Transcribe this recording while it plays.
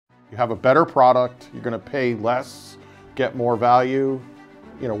You have a better product, you're going to pay less, get more value.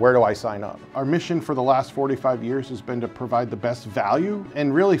 You know, where do I sign up? Our mission for the last 45 years has been to provide the best value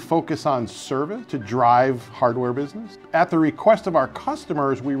and really focus on service to drive hardware business. At the request of our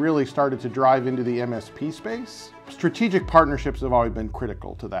customers, we really started to drive into the MSP space. Strategic partnerships have always been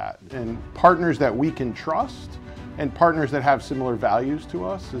critical to that, and partners that we can trust and partners that have similar values to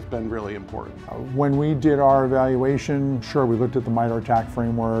us has been really important. When we did our evaluation, sure, we looked at the MITRE ATT&CK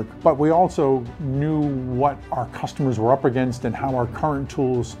framework, but we also knew what our customers were up against and how our current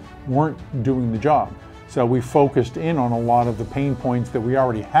tools weren't doing the job. So we focused in on a lot of the pain points that we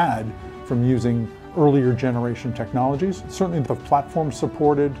already had from using earlier generation technologies. Certainly the platform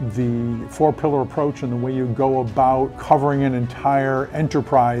supported, the 4-pillar approach and the way you go about covering an entire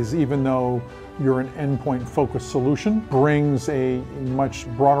enterprise, even though you're an endpoint focused solution, brings a much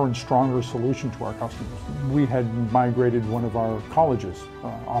broader and stronger solution to our customers. We had migrated one of our colleges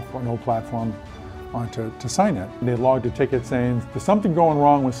off an old platform onto Cynet. They logged a ticket saying, there's something going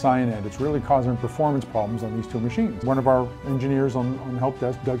wrong with Cynet. It's really causing performance problems on these 2 machines. One of our engineers on the help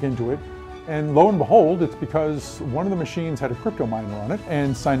desk dug into it, and lo and behold, it's because one of the machines had a crypto miner on it,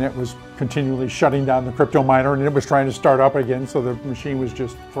 and Cynet was continually shutting down the crypto miner, and it was trying to start up again, so the machine was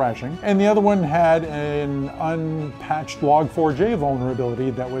just thrashing. And the other one had an unpatched Log4j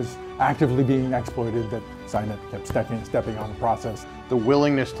vulnerability that was actively being exploited, that Cynet kept stepping on the process. The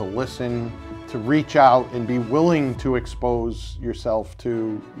willingness to listen, to reach out and be willing to expose yourself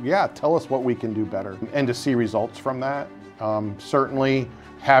to, yeah, tell us what we can do better, and to see results from that. Certainly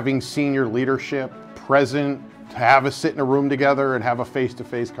having senior leadership present, to have us sit in a room together and have a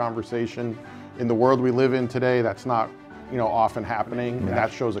face-to-face conversation. In the world we live in today, that's not, often happening, and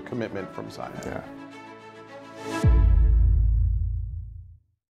that shows a commitment from Cynet. Yeah.